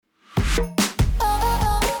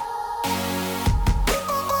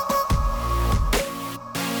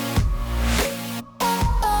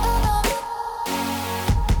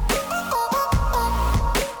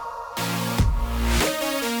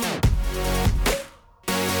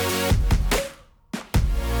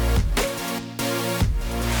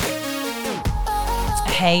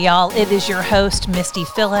Hey, y'all. It is your host, Misty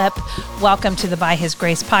Phillip. Welcome to the By His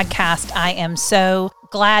Grace podcast. I am so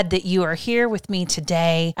glad that you are here with me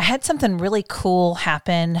today. I had something really cool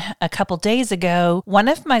happen a couple days ago. One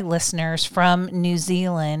of my listeners from New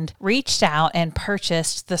Zealand reached out and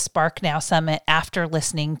purchased the Spark Now Summit after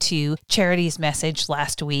listening to Charity's message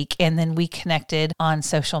last week, and then we connected on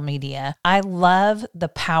social media. I love the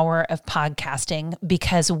power of podcasting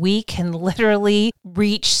because we can literally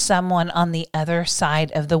reach someone on the other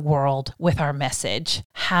side of the world with our message.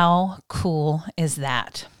 How cool is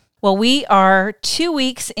that? Well, we are 2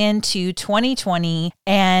 weeks into 2020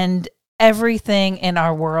 and everything in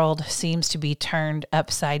our world seems to be turned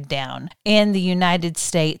upside down. In the United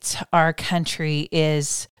States, our country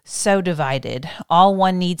is so divided. All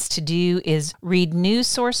one needs to do is read news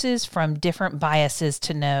sources from different biases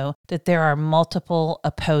to know that there are multiple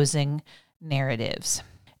opposing narratives.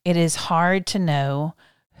 It is hard to know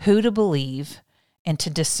who to believe and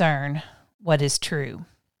to discern what is true.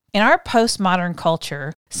 In our postmodern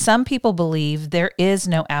culture, some people believe there is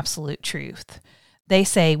no absolute truth. They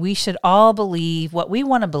say we should all believe what we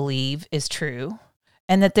want to believe is true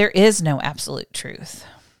and that there is no absolute truth.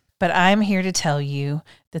 But I'm here to tell you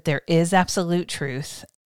that there is absolute truth,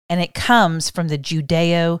 and it comes from the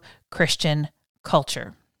Judeo-Christian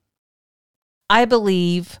culture. I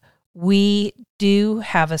believe we do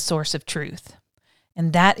have a source of truth,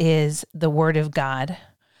 and that is the Word of God,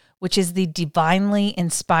 which is the divinely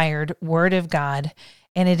inspired Word of God,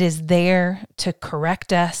 and it is there to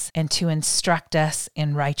correct us and to instruct us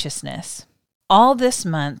in righteousness. All this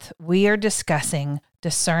month, we are discussing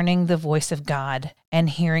discerning the voice of God and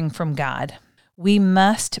hearing from God. We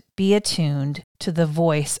must be attuned to the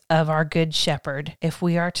voice of our Good Shepherd if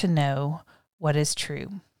we are to know what is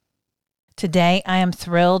true. Today, I am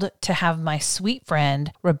thrilled to have my sweet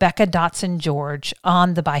friend, Rebecca Dotson George,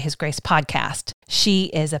 on the By His Grace podcast. She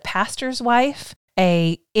is a pastor's wife,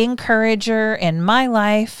 an encourager in my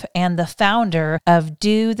life, and the founder of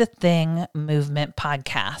Do the Thing Movement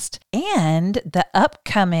podcast, and the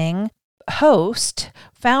upcoming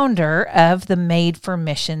founder of the Made for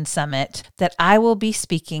Mission Summit that I will be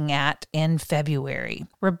speaking at in February.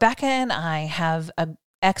 Rebecca and I have an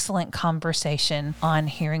excellent conversation on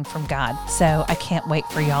hearing from God, so I can't wait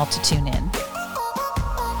for y'all to tune in.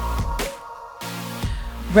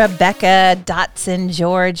 Rebecca Dotson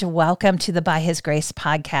George, welcome to the By His Grace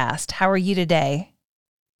podcast. How are you today?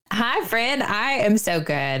 Hi, friend. I am so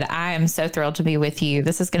good. I am so thrilled to be with you.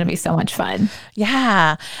 This is going to be so much fun.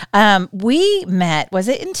 Yeah. We met, was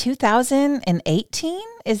it in 2018?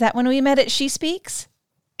 Is that when we met at She Speaks?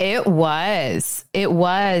 It was.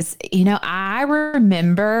 You know, I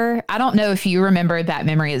remember, I don't know if you remember that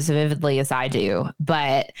memory as vividly as I do,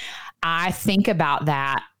 but I think about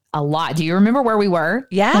that a lot. Do you remember where we were?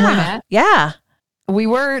 Yeah. When we met? Yeah. We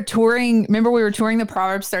were touring. Remember, we were touring the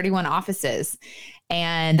Proverbs 31 offices.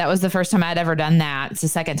 And that was the first time I'd ever done that. It's the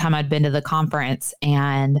second time I'd been to the conference.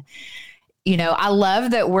 And, you know, I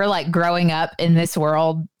love that we're like growing up in this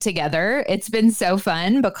world together. It's been so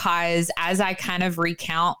fun because as I kind of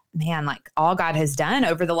recount, man, like all God has done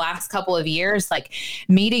over the last couple of years, like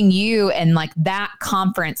meeting you and like that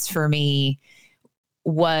conference for me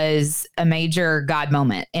was a major God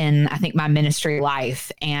moment in, I think, my ministry life.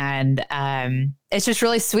 And it's just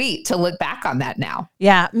really sweet to look back on that now.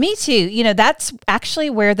 Yeah, me too. You know, that's actually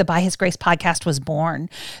where the By His Grace podcast was born.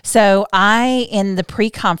 So I, in the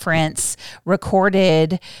pre-conference,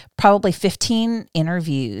 recorded probably 15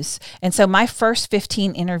 interviews. And so my first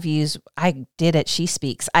 15 interviews I did at She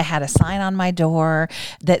Speaks. I had a sign on my door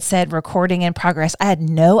that said recording in progress. I had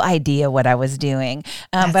no idea what I was doing,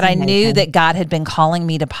 but I knew that God had been calling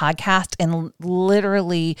me to podcast. And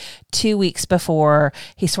literally 2 weeks before,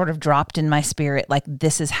 he sort of dropped in my spirit, like,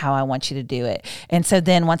 this is how I want you to do it. And so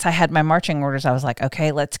then once I had my marching orders, I was like,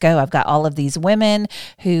 okay, let's go. I've got all of these women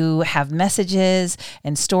who have messages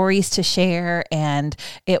and stories to share. And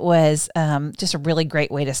it was just a really great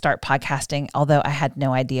way to start podcasting, although I had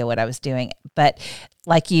no idea what I was doing. But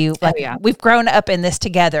like you, we've grown up in this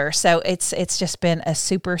together. So it's just been a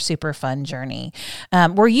super, super fun journey.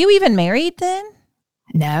 Were you even married then?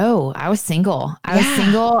 No, I was single.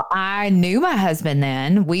 I knew my husband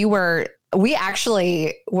then. We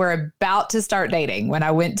actually were about to start dating when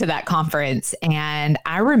I went to that conference. And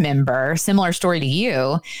I remember, similar story to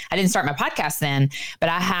you, I didn't start my podcast then, but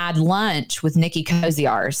I had lunch with Nikki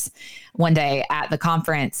Koziars one day at the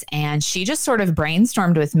conference. And she just sort of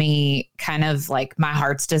brainstormed with me kind of like my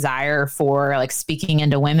heart's desire for like speaking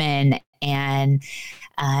into women. And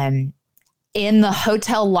in the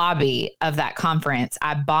hotel lobby of that conference,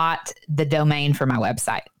 I bought the domain for my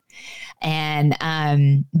website. And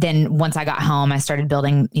then once I got home, I started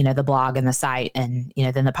building, the blog and the site, and,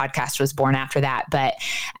 then the podcast was born after that. But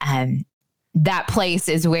that place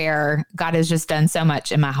is where God has just done so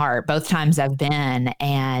much in my heart, both times I've been.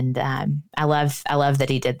 And I love that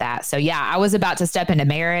he did that. So yeah, I was about to step into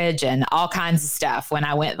marriage and all kinds of stuff when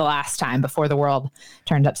I went the last time before the world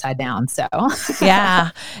turned upside down. So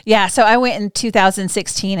Yeah. So I went in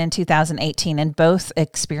 2016 and 2018, and both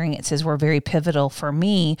experiences were very pivotal for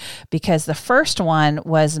me, because the first one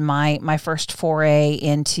was my first foray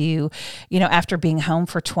into, after being home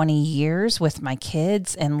for 20 years with my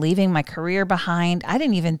kids and leaving my career behind. I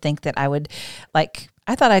didn't even think that I would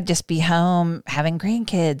I thought I'd just be home having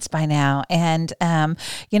grandkids by now. And,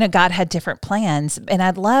 God had different plans. And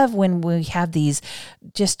I'd love when we have these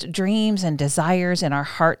just dreams and desires in our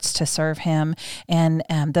hearts to serve him. And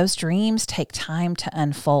those dreams take time to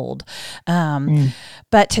unfold.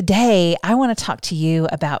 But today I want to talk to you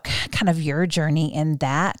about kind of your journey in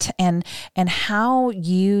that, and how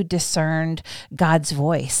you discerned God's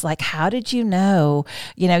voice. Like, how did you know,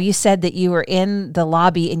 you said that you were in the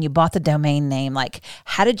lobby and you bought the domain name. Like,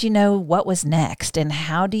 how did you know what was next? And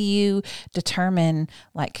how do you determine,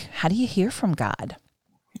 how do you hear from God?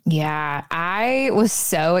 Yeah, I was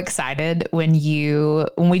so excited when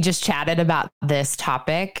we just chatted about this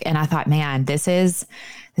topic, and I thought, man, this is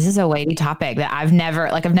a weighty topic that I've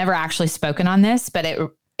never actually spoken on this, but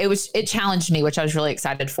it challenged me, which I was really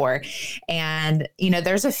excited for. And,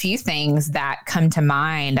 there's a few things that come to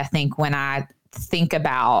mind, I think, when I think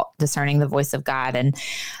about discerning the voice of God. And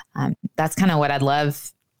that's kind of what I'd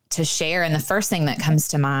love to share. And the first thing that comes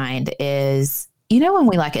to mind is, when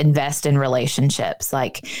we invest in relationships,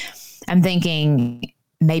 I'm thinking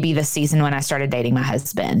maybe the season when I started dating my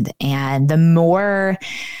husband, and the more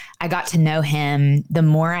I got to know him, the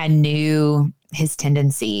more I knew his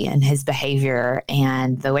tendency and his behavior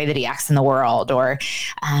and the way that he acts in the world, or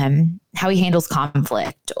how he handles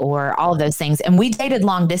conflict, or all of those things. And we dated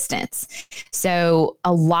long distance. So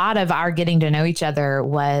a lot of our getting to know each other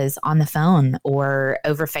was on the phone or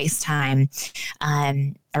over FaceTime,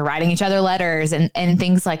 or writing each other letters and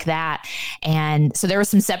things like that. And so there was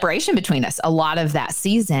some separation between us a lot of that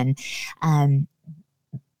season.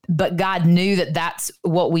 But God knew that that's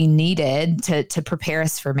what we needed to prepare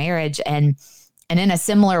us for marriage. And in a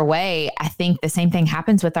similar way, I think the same thing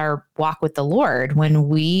happens with our walk with the Lord. When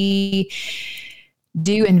we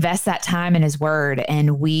do invest that time in his word,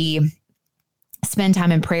 and we spend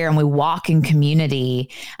time in prayer, and we walk in community,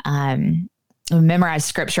 we memorize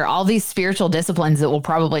scripture, all these spiritual disciplines that we'll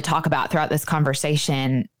probably talk about throughout this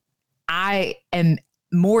conversation, I am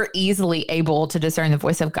more easily able to discern the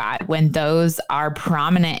voice of God when those are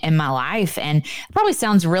prominent in my life. And it probably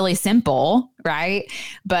sounds really simple, right?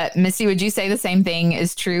 But Misty, would you say the same thing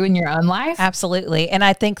is true in your own life? Absolutely. And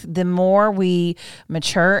I think the more we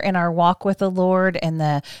mature in our walk with the Lord, and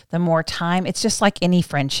the more time, it's just like any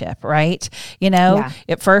friendship, right?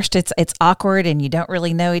 At first it's awkward and you don't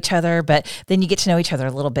really know each other, but then you get to know each other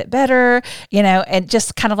a little bit better, and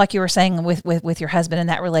just kind of like you were saying with your husband in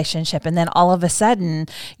that relationship. And then all of a sudden,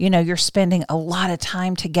 you're spending a lot of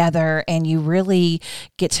time together, and you really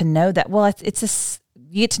get to know that. Well,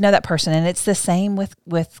 you get to know that person. And it's the same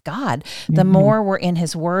with God. The more we're in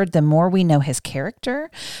his word, the more we know his character,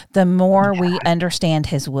 the more we understand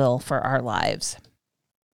his will for our lives.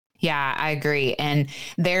 Yeah, I agree. And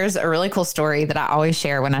there's a really cool story that I always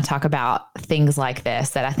share when I talk about things like this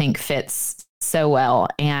that I think fits so well.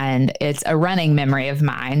 And it's a running memory of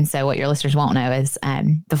mine. So what your listeners won't know is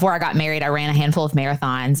before I got married, I ran a handful of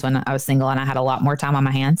marathons when I was single, and I had a lot more time on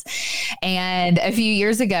my hands. And a few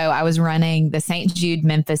years ago, I was running the St. Jude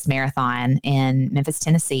Memphis Marathon in Memphis,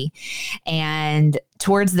 Tennessee. And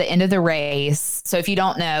towards the end of the race, so if you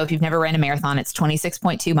don't know, if you've never ran a marathon, it's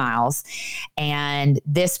 26.2 miles. And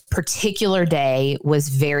this particular day was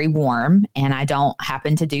very warm, and I don't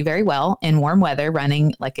happen to do very well in warm weather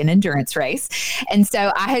running like an endurance race. And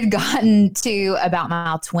so I had gotten to about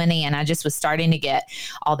mile 20, and I just was starting to get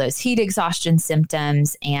all those heat exhaustion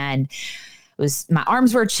symptoms, and my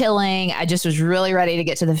arms were chilling. I just was really ready to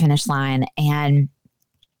get to the finish line. And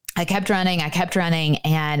I kept running,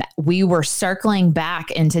 and we were circling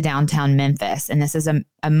back into downtown Memphis. And this is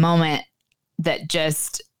a moment that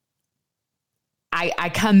just,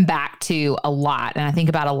 I come back to a lot, and I think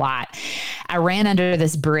about a lot. I ran under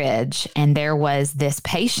this bridge, and there was this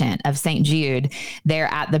patient of St. Jude there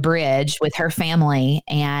at the bridge with her family.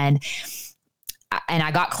 And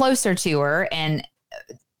I got closer to her, and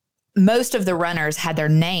most of the runners had their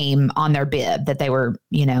name on their bib that they were,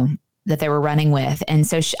 that they were running with. And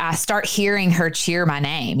so I start hearing her cheer my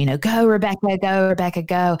name, go, Rebecca, go, Rebecca,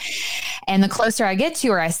 go. And the closer I get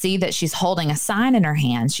to her, I see that she's holding a sign in her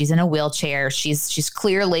hand. She's in a wheelchair. She's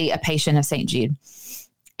clearly a patient of St. Jude.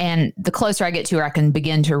 And the closer I get to her, I can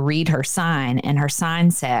begin to read her sign. And her sign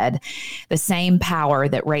said, "The same power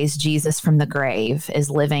that raised Jesus from the grave is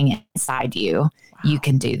living inside you. Wow. You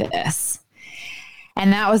can do this."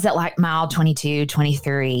 And that was at like mile 22,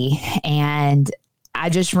 23. And I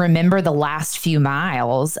just remember the last few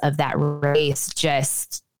miles of that race.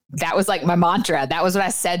 That was like my mantra. That was what I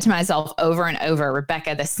said to myself over and over.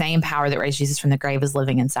 "Rebecca, the same power that raised Jesus from the grave is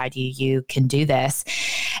living inside you. You can do this."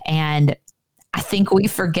 And I think we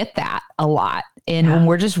forget that a lot. And when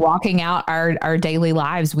we're just walking out our daily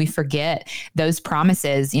lives, we forget those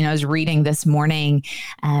promises. I was reading this morning,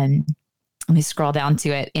 let me scroll down to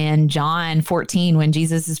it, in John 14, when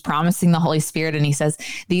Jesus is promising the Holy Spirit, and he says,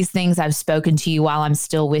 "These things I've spoken to you while I'm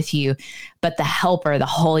still with you, but the Helper, the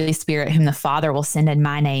Holy Spirit, whom the Father will send in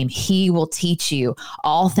my name, he will teach you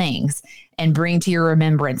all things and bring to your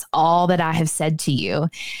remembrance all that I have said to you."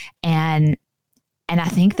 And I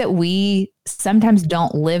think that we sometimes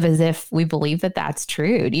don't live as if we believe that that's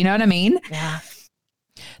true. Do you know what I mean? Yeah.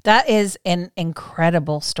 That is an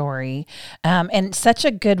incredible story, and such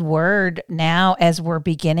a good word now as we're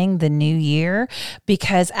beginning the new year,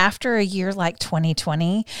 because after a year like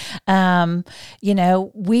 2020,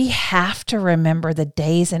 we have to remember the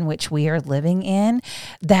days in which we are living in,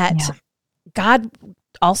 that God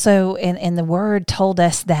also in the word told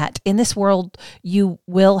us that in this world you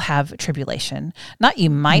will have tribulation. Not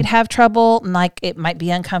you might have trouble, like it might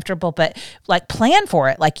be uncomfortable, but like plan for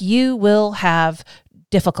it. Like you will have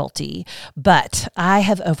difficulty, but I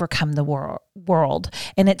have overcome the world.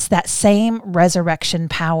 And it's that same resurrection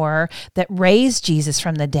power that raised Jesus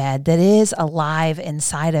from the dead that is alive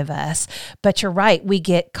inside of us. But you're right, we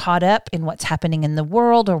get caught up in what's happening in the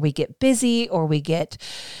world, or we get busy, or we get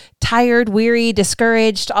tired, weary,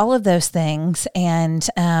 discouraged, all of those things. And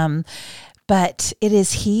but it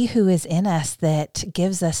is he who is in us that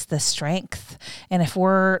gives us the strength. And if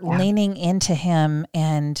we're leaning into him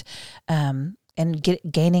and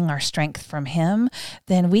gaining our strength from him,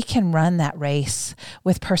 then we can run that race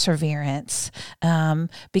with perseverance,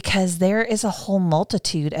 because there is a whole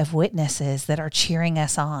multitude of witnesses that are cheering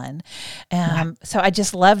us on. So I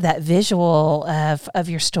just love that visual of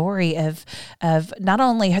your story of not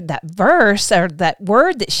only that verse or that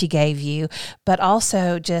word that she gave you, but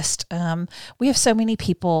also just we have so many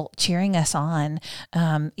people cheering us on,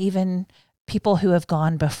 even people who have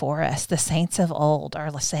gone before us, the saints of old,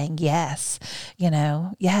 are saying, yes,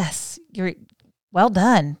 yes, you're well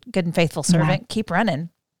done, good and faithful servant. Keep running.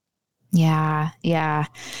 Yeah.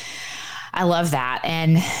 I love that.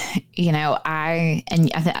 And, you're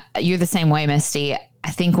the same way, Misty.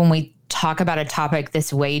 I think when we talk about a topic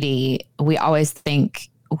this weighty, we always think,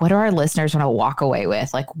 what do our listeners want to walk away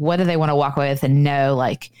with? Like, what do they want to walk away with and know,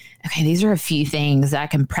 like, okay, these are a few things that I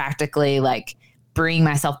can practically bring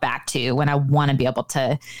myself back to when I want to be able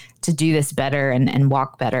to do this better and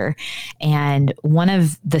walk better. And one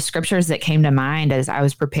of the scriptures that came to mind as I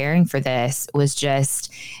was preparing for this was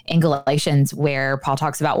just in Galatians, where Paul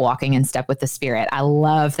talks about walking in step with the Spirit. I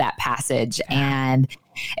love that passage. And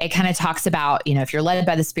it kind of talks about, if you're led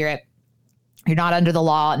by the Spirit, you're not under the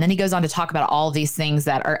law. And then he goes on to talk about all these things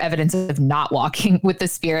that are evidence of not walking with the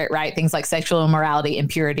Spirit, right? Things like sexual immorality,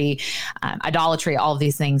 impurity, idolatry, all of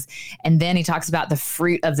these things. And then he talks about the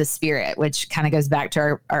fruit of the Spirit, which kind of goes back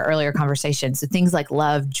to our earlier conversation. So things like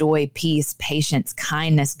love, joy, peace, patience,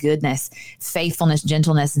 kindness, goodness, faithfulness,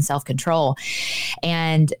 gentleness, and self-control.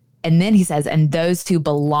 And then he says, and those who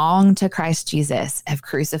belong to Christ Jesus have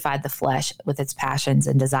crucified the flesh with its passions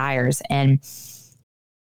and desires.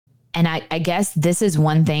 And I guess this is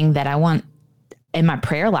one thing that I want in my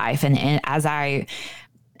prayer life. And as I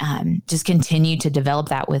just continue to develop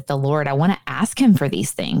that with the Lord, I want to ask him for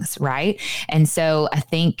these things, right? And so I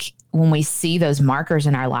think when we see those markers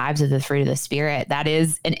in our lives of the fruit of the Spirit, that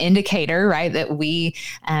is an indicator, right, that we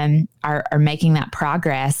are making that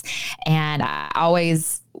progress. And I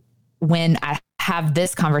always, when I have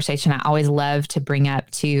this conversation, I always love to bring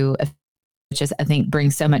up which is, I think,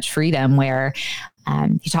 brings so much freedom, where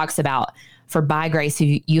he talks about, for by grace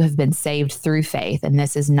you have been saved through faith, and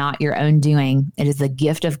this is not your own doing. It is the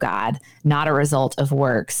gift of God, not a result of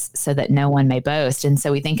works, so that no one may boast. And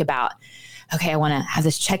so we think about, okay, I want to have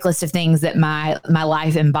this checklist of things that my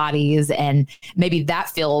life embodies, and maybe that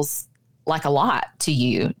feels like a lot to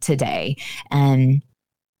you today.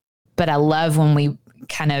 But I love when we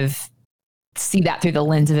kind of see that through the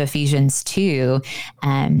lens of Ephesians 2,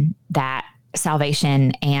 that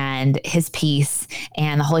salvation and his peace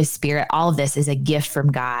and the Holy Spirit, all of this is a gift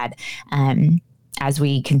from God. as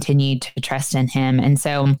we continue to trust in him. And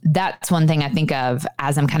so that's one thing I think of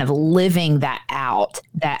as I'm kind of living that out,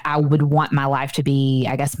 that I would want my life to be,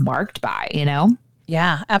 I guess, marked by, you know?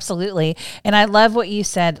 Yeah, absolutely. And I love what you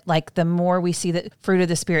said, like the more we see the fruit of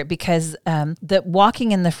the Spirit, because the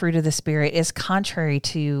walking in the fruit of the Spirit is contrary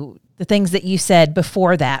to the things that you said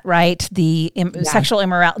before that, right? The sexual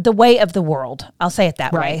immorality, the way of the world. I'll say it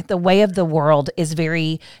that way. The way of the world is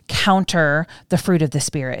very counter the fruit of the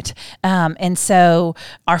Spirit. And so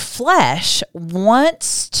our flesh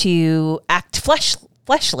wants to act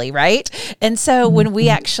fleshly, right? And so when we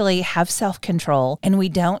actually have self-control and we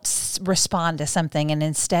don't respond to something, and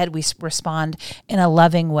instead we respond in a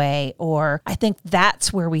loving way, or I think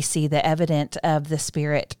that's where we see the evidence of the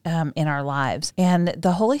Spirit in our lives. And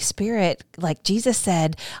the Holy Spirit, like Jesus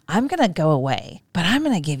said, I'm going to go away, but I'm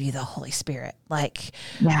going to give you the Holy Spirit. Like,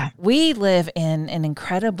 we live in an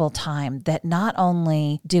incredible time that not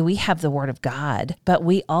only do we have the Word of God, but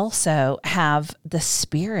we also have the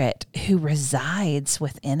Spirit who resides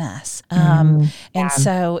within us. And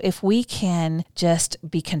so if we can just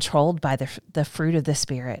be controlled by the fruit of the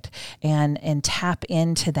Spirit and tap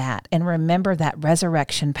into that and remember that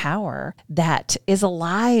resurrection power that is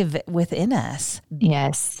alive within us,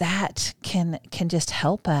 that can just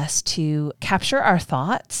help us to capture our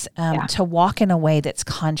thoughts, to walk in a way that's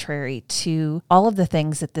contrary to all of the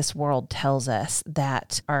things that this world tells us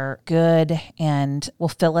that are good and will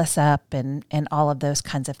fill us up and all of those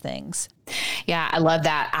kinds of things. Yeah, I love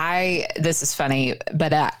that. This is funny,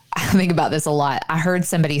 but I think about this a lot. I heard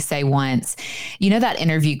somebody say once, you know, that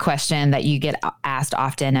interview question that you get asked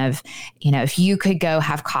often of, you know, if you could go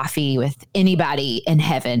have coffee with anybody in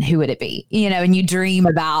heaven, who would it be? You know, and you dream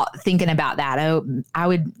about thinking about that. Oh, I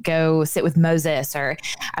would go sit with Moses, or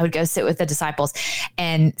I would go sit with the disciples.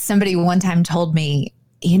 And somebody one time told me,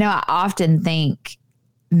 you know, I often think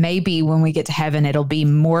maybe when we get to heaven, it'll be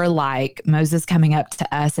more like Moses coming up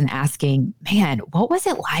to us and asking, man, what was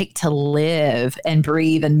it like to live and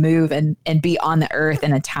breathe and move and be on the earth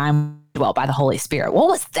in a time dwelt by the Holy Spirit? What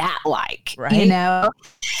was that like? Right. You know?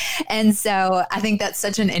 And so I think that's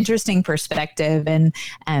such an interesting perspective, and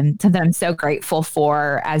something I'm so grateful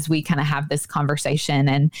for as we kind of have this conversation.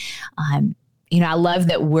 And, you know, I love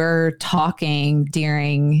that we're talking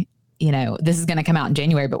during, you know, this is going to come out in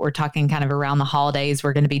January, but we're talking kind of around the holidays.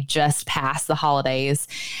 We're going to be just past the holidays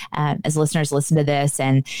as listeners listen to this.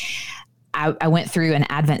 And I went through an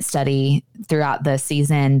Advent study throughout the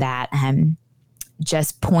season that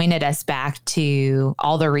just pointed us back to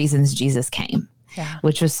all the reasons Jesus came,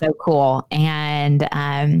 which was so cool. And,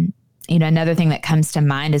 you know, another thing that comes to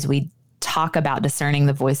mind as we talk about discerning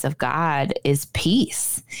the voice of God is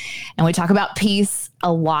peace. And we talk about peace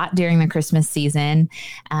a lot during the Christmas season.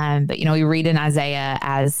 But, you know, we read in Isaiah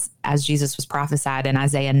as Jesus was prophesied in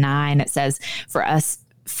Isaiah 9, it says,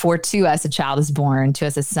 For to us a child is born, to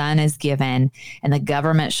us a son is given, and the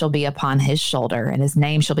government shall be upon his shoulder, and his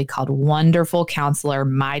name shall be called Wonderful Counselor,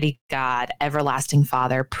 Mighty God, Everlasting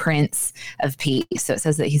Father, Prince of Peace. So it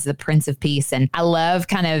says that he's the Prince of Peace. And I love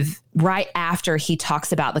kind of right after he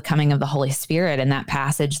talks about the coming of the Holy Spirit in that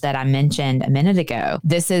passage that I mentioned a minute ago,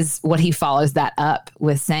 this is what he follows that up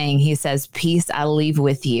with saying. He says, peace I leave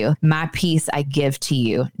with you, my peace I give to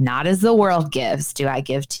you, not as the world gives do I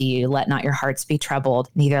give to you. Let not your hearts be troubled,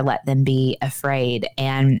 neither let them be afraid.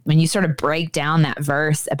 And when you sort of break down that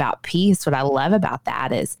verse about peace, what I love about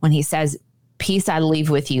that is when he says, peace I leave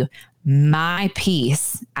with you, my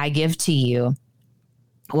peace I give to you.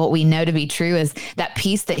 What we know to be true is that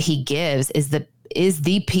peace that he gives is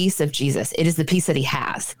the peace of Jesus. It is the peace that he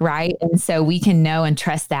has, right? And so we can know and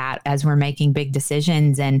trust that as we're making big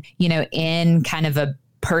decisions. And, you know, in kind of a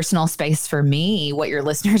personal space for me, what your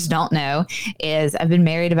listeners don't know is I've been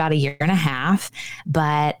married about 1.5 years,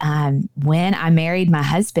 but when I married my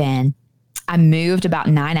husband, I moved about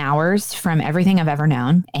 9 hours from everything I've ever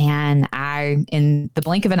known. And I, in the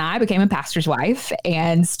blink of an eye, became a pastor's wife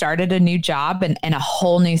and started a new job and a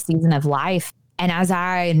whole new season of life. And as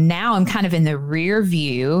now I'm kind of in the rear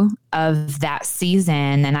view of that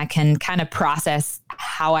season, and I can kind of process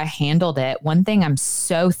how I handled it. One thing I'm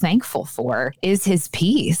so thankful for is his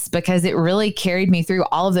peace, because it really carried me through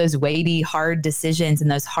all of those weighty, hard decisions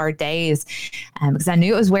and those hard days, because I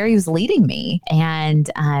knew it was where he was leading me. And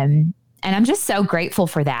I'm just so grateful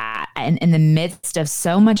for that. And in the midst of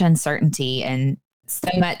so much uncertainty and so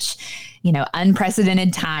much, you know,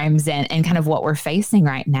 unprecedented times and kind of what we're facing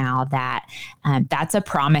right now, that that's a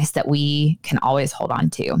promise that we can always hold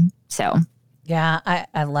on to. So Yeah,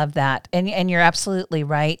 I love that. And you're absolutely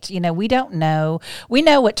right. You know, we don't know. We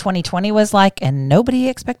know what 2020 was like, and nobody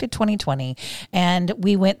expected 2020. And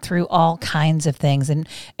we went through all kinds of things, and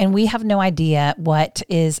we have no idea what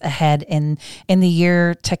is ahead in the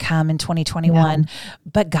year to come in 2021. Yeah.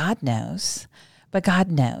 But God knows. But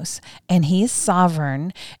God knows, and He's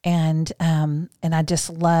sovereign. And I just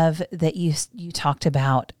love that you talked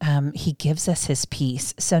about He gives us His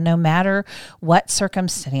peace. So no matter what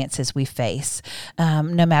circumstances we face,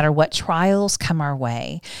 no matter what trials come our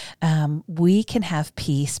way, we can have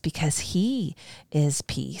peace because He is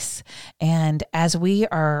peace. And as we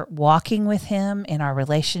are walking with Him in our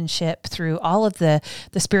relationship through all of the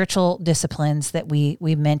spiritual disciplines that we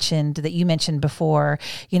mentioned, that you mentioned before,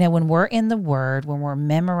 you know, when we're in the Word, when we're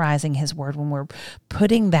memorizing His Word, when we're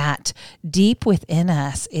putting that deep within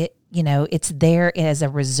us, it's there as a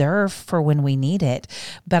reserve for when we need it,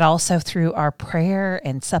 but also through our prayer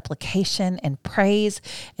and supplication and praise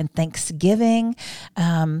and thanksgiving,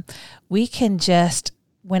 we can just,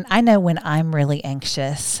 when I'm really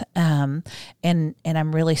anxious, and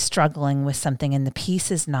I'm really struggling with something and the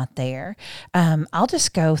peace is not there, I'll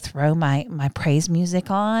just go throw my praise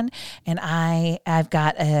music on, and I've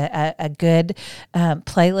got a good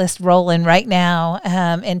playlist rolling right now,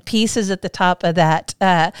 and peace is at the top of that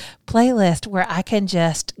playlist, where I can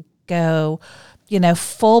just go,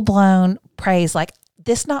 full blown praise, like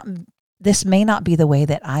this may not be the way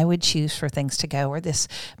that I would choose for things to go, or this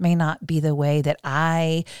may not be the way that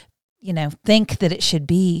I, think that it should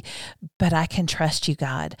be, but I can trust you,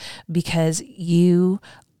 God, because you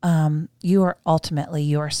are ultimately,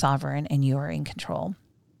 you are sovereign and you are in control.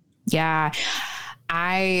 Yeah.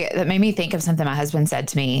 That made me think of something my husband said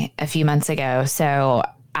to me a few months ago. So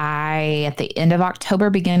I, at the end of October,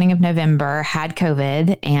 beginning of November, had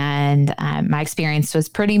COVID, and my experience was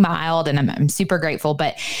pretty mild, and I'm super grateful,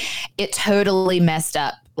 but it totally messed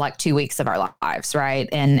up like 2 weeks of our lives, right?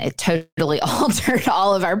 And it totally altered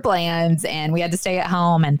all of our plans, and we had to stay at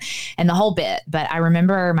home and the whole bit. But I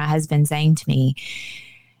remember my husband saying to me,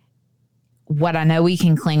 what I know we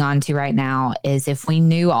can cling on to right now is if we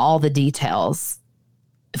knew all the details,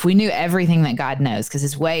 if we knew everything that God knows, because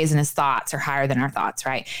His ways and His thoughts are higher than our thoughts,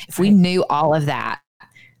 right? If we knew all of that,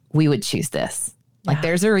 we would choose this. Yeah. Like,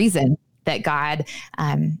 there's a reason that God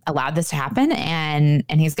allowed this to happen, and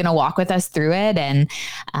He's going to walk with us through it. And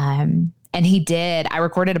He did. I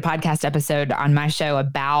recorded a podcast episode on my show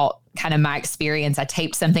about kind of my experience. I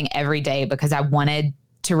taped something every day because I wanted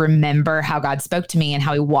to remember how God spoke to me and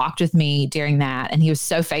how He walked with me during that. And He was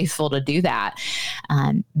so faithful to do that.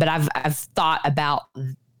 But I've thought about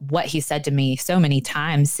what He said to me so many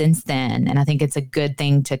times since then. And I think it's a good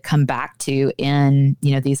thing to come back to in,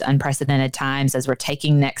 these unprecedented times as we're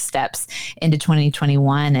taking next steps into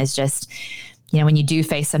 2021, is just, when you do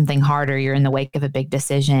face something harder, you're in the wake of a big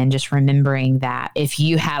decision, just remembering that if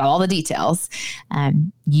you had all the details,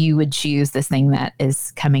 you would choose this thing that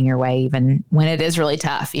is coming your way, even when it is really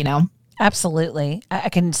tough, Absolutely. I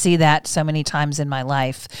can see that so many times in my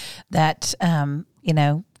life that,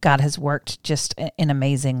 God has worked just in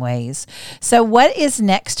amazing ways. So what is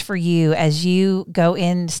next for you as you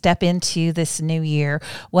step into this new year?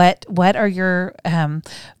 What are your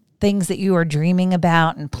things that you are dreaming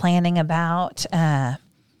about and planning about?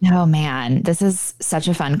 Oh man, this is such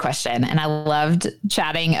a fun question. And I loved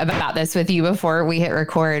chatting about this with you before we hit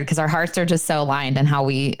record, because our hearts are just so aligned in how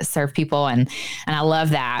we serve people. And I love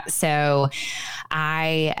that. So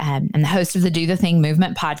I am the host of the Do the Thing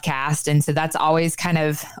Movement podcast. And so that's always kind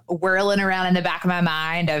of whirling around in the back of my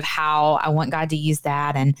mind of how I want God to use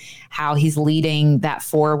that and how He's leading that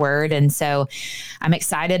forward. And so I'm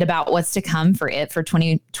excited about what's to come for it for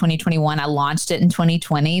 2021. I launched it in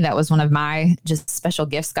 2020. That was one of my just special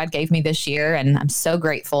gifts God gave me this year. And I'm so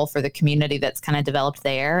grateful for the community that's kind of developed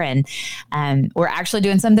there. And we're actually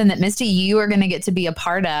doing something that, Misty, you are going to get to be a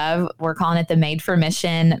part of. We're calling it the Made for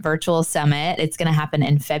Mission Virtual Summit. It's going to happen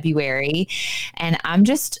in February. And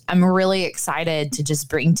I'm really excited to just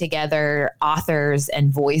bring together authors and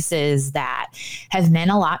voices that have meant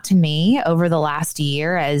a lot to me over the last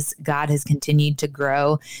year as God has continued to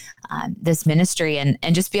grow this ministry, and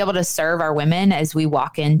just be able to serve our women as we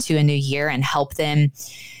walk into a new year and help them,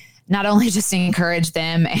 not only just encourage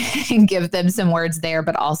them and give them some words there,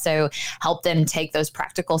 but also help them take those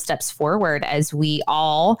practical steps forward as we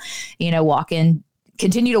all,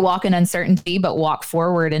 continue to walk in uncertainty, but walk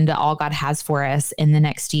forward into all God has for us in the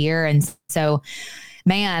next year. And so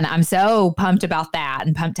man, I'm so pumped about that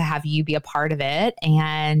and pumped to have you be a part of it.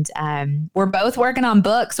 And we're both working on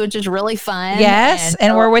books, which is really fun. Yes.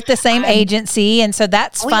 And we're with the same agency. And so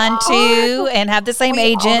that's fun too, and have the same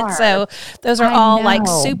agent. So those are all like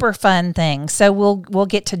super fun things. So we'll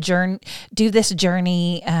get to do this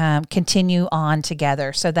journey, continue on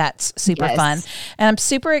together. So that's super fun. And I'm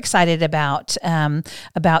super excited about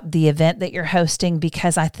the event that you're hosting,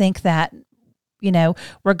 because I think that, you know,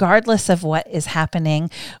 regardless of what is happening,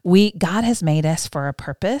 God has made us for a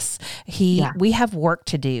purpose. We have work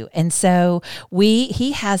to do. And so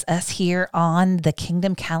He has us here on the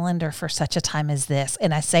kingdom calendar for such a time as this.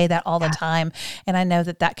 And I say that all the time. And I know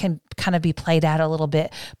that can kind of be played out a little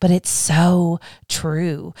bit, but it's so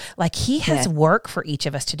true. Like He has work for each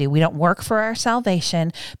of us to do. We don't work for our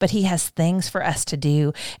salvation, but He has things for us to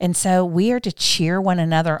do. And so we are to cheer one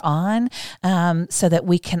another on, so that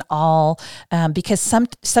we can all, because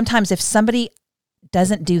sometimes if somebody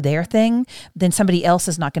doesn't do their thing, then somebody else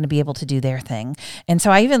is not going to be able to do their thing. And so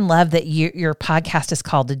I even love that your podcast is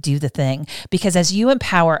called To Do the Thing, because as you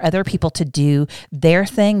empower other people to do their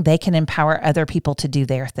thing, they can empower other people to do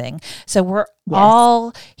their thing. So we're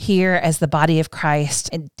all here as the body of Christ,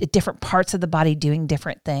 in different parts of the body doing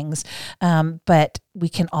different things. But we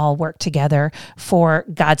can all work together for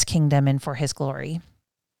God's kingdom and for His glory.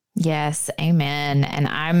 Yes. Amen. And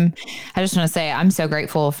I just want to say, I'm so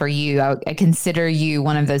grateful for you. I consider you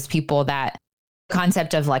one of those people that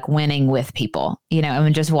concept of like winning with people, you know,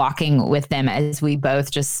 and just walking with them as we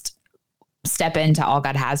both just step into all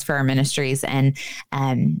God has for our ministries. And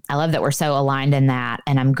I love that we're so aligned in that.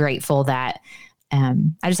 And I'm grateful that I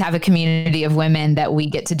just have a community of women that we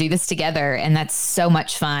get to do this together, and that's so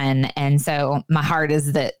much fun. And so my heart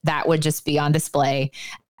is that would just be on display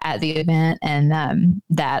at the event, and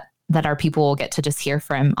that our people will get to just hear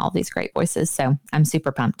from all these great voices. So I'm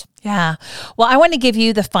super pumped. Yeah. Well, I want to give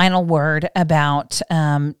you the final word about,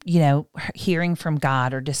 hearing from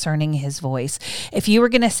God or discerning His voice. If you were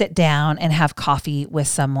going to sit down and have coffee with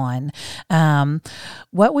someone,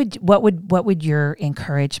 what would your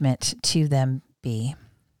encouragement to them be?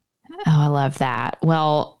 Oh, I love that.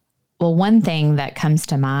 Well, one thing that comes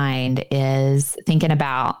to mind is thinking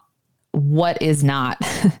about what is not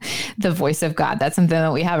the voice of God. That's something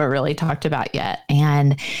that we haven't really talked about yet.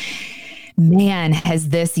 And man, has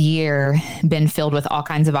this year been filled with all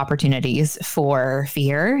kinds of opportunities for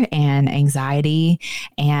fear and anxiety.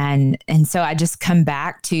 And so I just come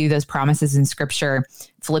back to those promises in Scripture,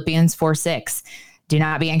 Philippians 4:6. Do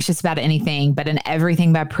not be anxious about anything, but in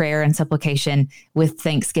everything by prayer and supplication with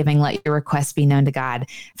thanksgiving, let your requests be known to God.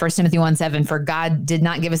 1 Timothy 1:7, for God did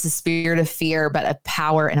not give us a spirit of fear, but of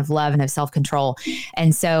power and of love and of self-control.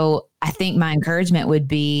 And so I think my encouragement would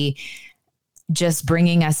be just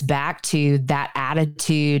bringing us back to that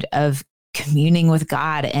attitude of communing with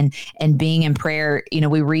God and being in prayer. You know,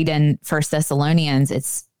 we read in 1 Thessalonians,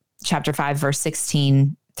 it's chapter 5, verse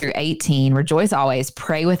 16 through 18, rejoice always,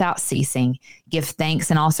 pray without ceasing, give thanks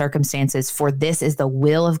in all circumstances, for this is the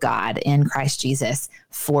will of God in Christ Jesus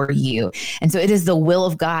for you. And so it is the will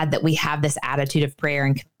of God that we have this attitude of prayer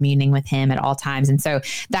and communing with Him at all times. And so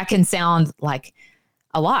that can sound like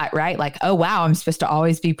a lot, right? Like, oh, wow, I'm supposed to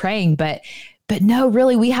always be praying. But no,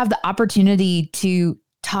 really, we have the opportunity to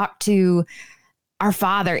talk to our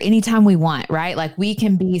Father anytime we want, right? Like we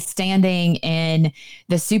can be standing in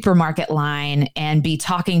the supermarket line and be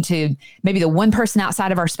talking to maybe the one person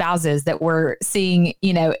outside of our spouses that we're seeing,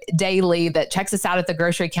 you know, daily that checks us out at the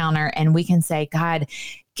grocery counter. And we can say, God,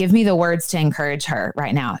 give me the words to encourage her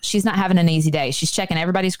right now. She's not having an easy day. She's checking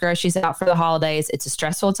everybody's groceries out for the holidays. It's a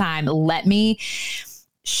stressful time. Let me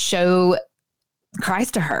show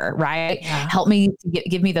Christ to her, right? Yeah. Help me to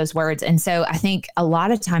give me those words. And so I think a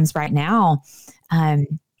lot of times right now,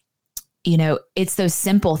 you know, it's those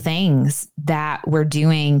simple things that we're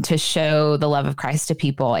doing to show the love of Christ to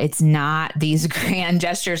people. It's not these grand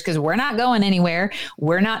gestures, because we're not going anywhere.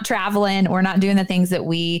 We're not traveling. We're not doing the things that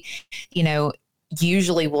we, you know,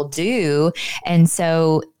 usually will do. And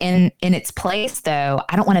so in its place, though,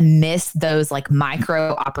 I don't want to miss those like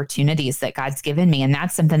micro opportunities that God's given me. And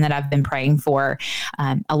that's something that I've been praying for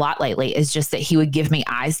a lot lately, is just that He would give me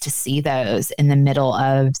eyes to see those in the middle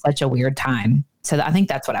of such a weird time. So I think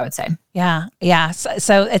that's what I would say. Yeah. Yeah.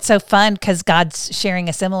 So it's so fun because God's sharing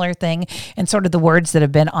a similar thing, and sort of the words that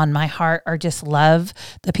have been on my heart are just love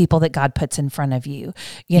the people that God puts in front of you,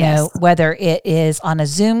 you know, whether it is on a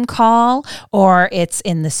Zoom call or it's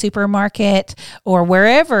in the supermarket or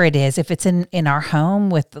wherever it is, if it's in our home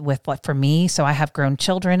with what for me. So I have grown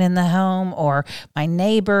children in the home, or my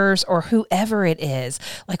neighbors, or whoever it is.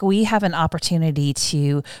 Like we have an opportunity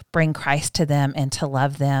to bring Christ to them and to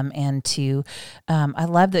love them and to I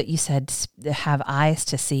love that you said have eyes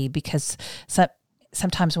to see, because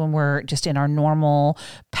sometimes when we're just in our normal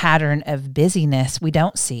pattern of busyness, we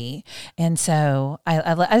don't see. And so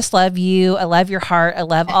I just love you. I love your heart. I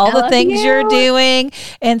love all the things you're doing.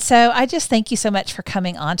 And so I just thank you so much for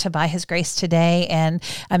coming on to By His Grace today. And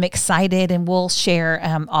I'm excited, and we'll share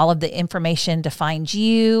all of the information to find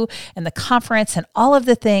you and the conference and all of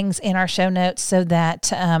the things in our show notes, so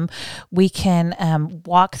that we can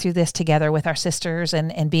walk through this together with our sisters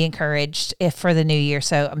and be encouraged for the new year.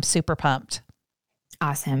 So I'm super pumped.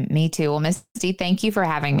 Awesome. Me too. Well, Misty, thank you for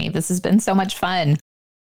having me. This has been so much fun.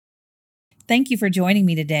 Thank you for joining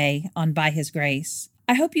me today on By His Grace.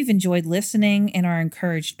 I hope you've enjoyed listening and are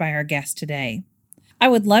encouraged by our guest today. I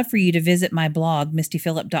would love for you to visit my blog,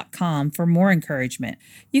 mistyphillip.com, for more encouragement.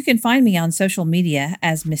 You can find me on social media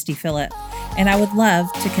as Misty Phillip, and I would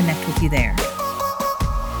love to connect with you there.